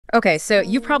Okay, so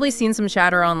you've probably seen some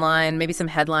chatter online, maybe some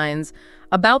headlines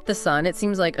about the sun. It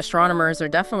seems like astronomers are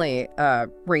definitely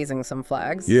raising some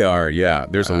flags. Yeah.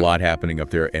 There's a lot happening up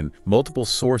there, and multiple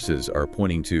sources are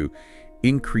pointing to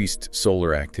increased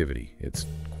solar activity. It's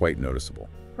quite noticeable.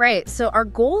 Right, so our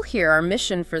goal here, our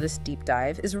mission for this deep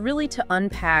dive, is really to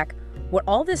unpack what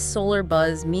all this solar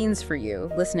buzz means for you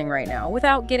listening right now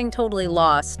without getting totally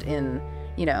lost in,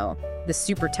 the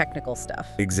super technical stuff.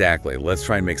 Exactly. Let's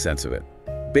try and make sense of it.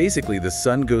 Basically, the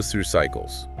sun goes through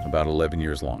cycles, about 11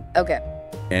 years long. Okay.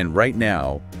 And right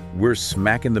now, we're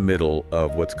smack in the middle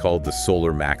of what's called the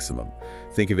solar maximum.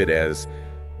 Think of it as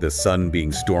the sun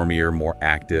being stormier, more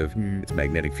active. Its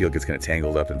magnetic field gets kind of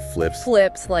tangled up and flips.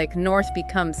 Flips, like north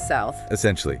becomes south.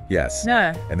 Essentially, yes.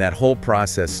 Yeah. And that whole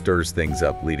process stirs things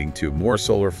up, leading to more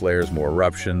solar flares, more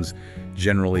eruptions,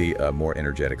 generally a more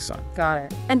energetic sun. Got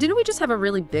it. And didn't we just have a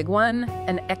really big one,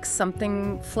 an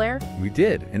X-something flare? We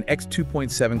did, an X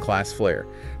 2.7 class flare.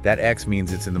 That X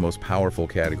means it's in the most powerful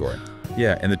category.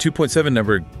 Yeah, and the 2.7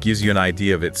 number gives you an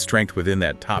idea of its strength within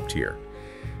that top tier.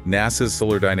 NASA's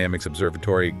Solar Dynamics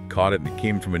Observatory caught it, and it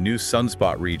came from a new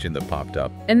sunspot region that popped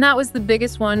up. And that was the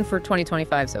biggest one for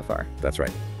 2025 so far. That's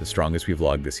right, the strongest we've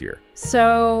logged this year.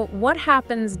 So what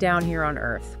happens down here on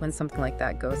Earth when something like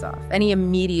that goes off? Any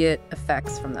immediate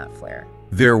effects from that flare?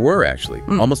 There were, actually.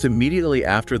 Almost immediately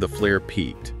after the flare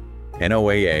peaked,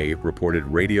 NOAA reported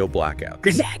radio blackouts.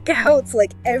 Blackouts,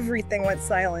 like everything went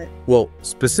silent. Well,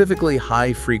 specifically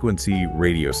high-frequency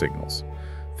radio signals.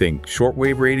 Think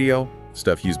shortwave radio,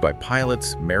 stuff used by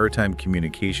pilots, maritime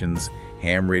communications,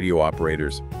 ham radio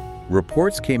operators.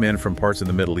 Reports came in from parts of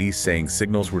the Middle East saying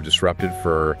signals were disrupted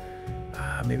for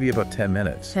maybe about 10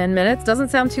 minutes. 10 minutes? Doesn't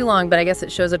sound too long, but I guess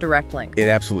it shows a direct link. It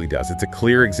absolutely does. It's a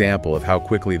clear example of how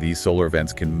quickly these solar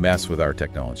events can mess with our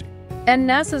technology. And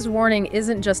NASA's warning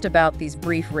isn't just about these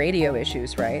brief radio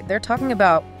issues, right? They're talking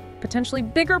about potentially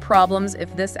bigger problems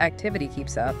if this activity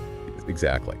keeps up.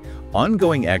 Exactly.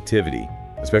 Ongoing activity,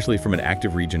 especially from an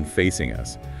active region facing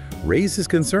us, raises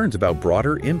concerns about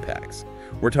broader impacts.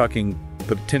 We're talking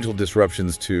potential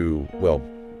disruptions to, well,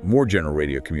 more general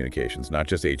radio communications, not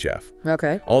just HF.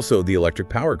 Okay. Also, the electric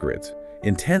power grids.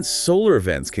 Intense solar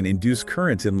events can induce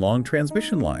currents in long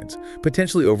transmission lines,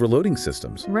 potentially overloading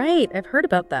systems. Right, I've heard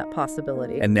about that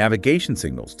possibility. And navigation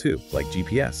signals, too, like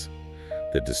GPS.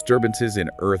 The disturbances in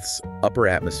Earth's upper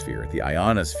atmosphere, the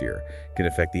ionosphere, can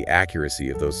affect the accuracy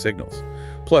of those signals.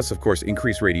 Plus, of course,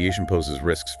 increased radiation poses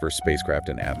risks for spacecraft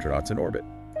and astronauts in orbit.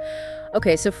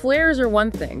 Okay, so flares are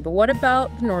one thing, but what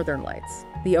about the northern lights?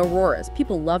 The auroras.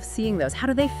 People love seeing those. How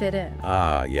do they fit in?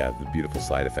 Yeah, the beautiful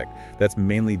side effect. That's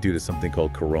mainly due to something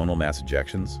called coronal mass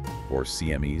ejections, or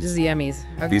CMEs. CMEs.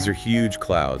 Okay. These are huge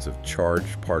clouds of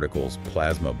charged particles,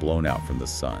 plasma blown out from the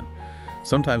sun.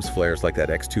 Sometimes flares like that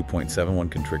X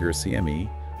 2.71 can trigger a CME,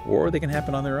 or they can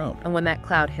happen on their own. And when that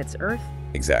cloud hits Earth?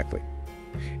 Exactly.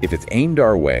 If it's aimed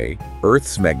our way,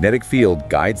 Earth's magnetic field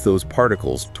guides those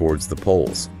particles towards the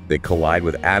poles. They collide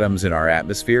with atoms in our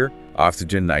atmosphere,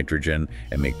 oxygen, nitrogen,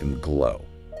 and make them glow.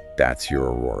 That's your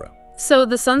aurora. So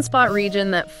the sunspot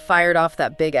region that fired off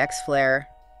that big X flare,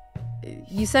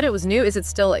 you said it was new. Is it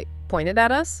still pointed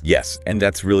at us? Yes, and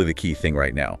that's really the key thing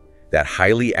right now. That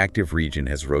highly active region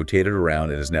has rotated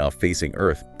around and is now facing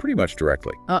Earth pretty much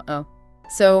directly. Uh-oh.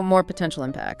 So more potential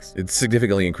impacts. It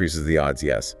significantly increases the odds,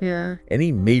 yes. Yeah.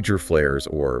 Any major flares,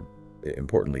 or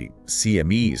importantly,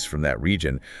 CMEs from that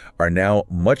region, are now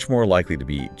much more likely to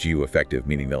be geoeffective,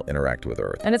 meaning they'll interact with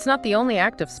Earth. And it's not the only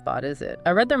active spot, is it?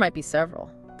 I read there might be several.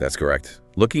 That's correct.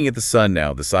 Looking at the sun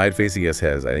now, the side facing us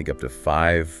has, I think, up to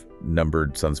 5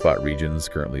 numbered sunspot regions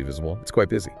currently visible. It's quite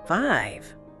busy.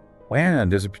 5? Wow,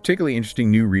 and there's a particularly interesting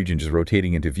new region just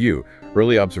rotating into view.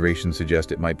 Early observations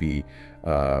suggest it might be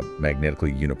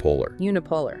magnetically unipolar.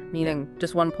 Unipolar, meaning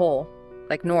just one pole,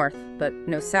 like north, but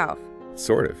no south.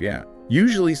 Sort of, yeah.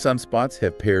 Usually sunspots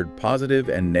have paired positive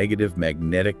and negative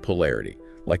magnetic polarity,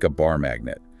 like a bar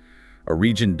magnet. A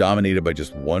region dominated by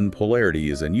just one polarity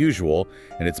is unusual,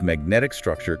 and its magnetic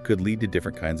structure could lead to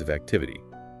different kinds of activity.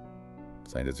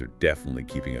 Scientists are definitely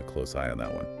keeping a close eye on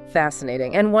that one.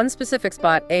 Fascinating. And one specific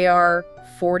spot, AR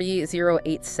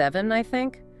 40087, I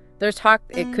think, there's talk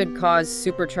it could cause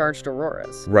supercharged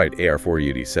auroras. Right, AR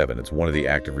 487. It's one of the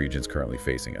active regions currently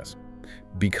facing us.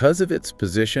 Because of its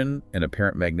position and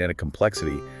apparent magnetic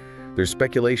complexity, there's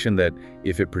speculation that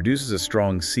if it produces a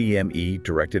strong CME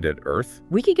directed at Earth,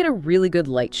 we could get a really good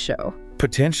light show.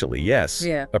 Potentially, yes.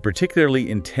 Yeah. A particularly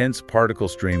intense particle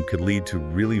stream could lead to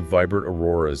really vibrant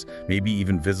auroras, maybe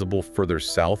even visible further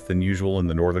south than usual in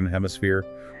the northern hemisphere,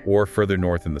 or further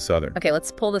north in the southern. Okay,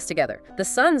 let's pull this together. The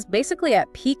sun's basically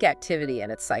at peak activity in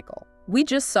its cycle. We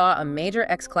just saw a major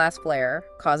X-class flare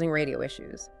causing radio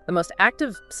issues. The most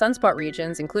active sunspot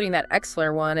regions, including that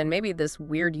X-flare one and maybe this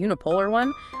weird unipolar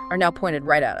one, are now pointed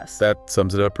right at us. That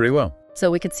sums it up pretty well. So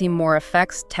we could see more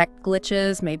effects, tech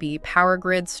glitches, maybe power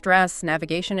grid stress,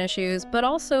 navigation issues, but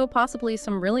also possibly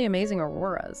some really amazing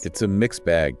auroras. It's a mixed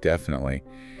bag, definitely.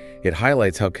 It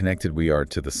highlights how connected we are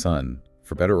to the sun,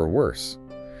 for better or worse.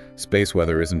 Space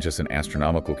weather isn't just an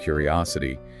astronomical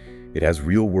curiosity. It has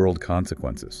real-world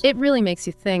consequences. It really makes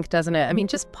you think, doesn't it? I mean,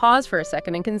 just pause for a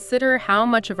second and consider how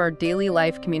much of our daily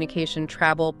life, communication,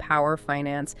 travel, power,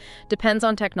 finance depends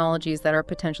on technologies that are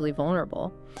potentially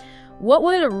vulnerable. What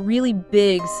would a really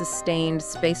big, sustained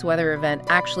space weather event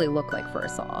actually look like for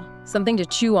us all? Something to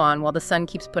chew on while the sun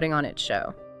keeps putting on its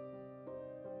show.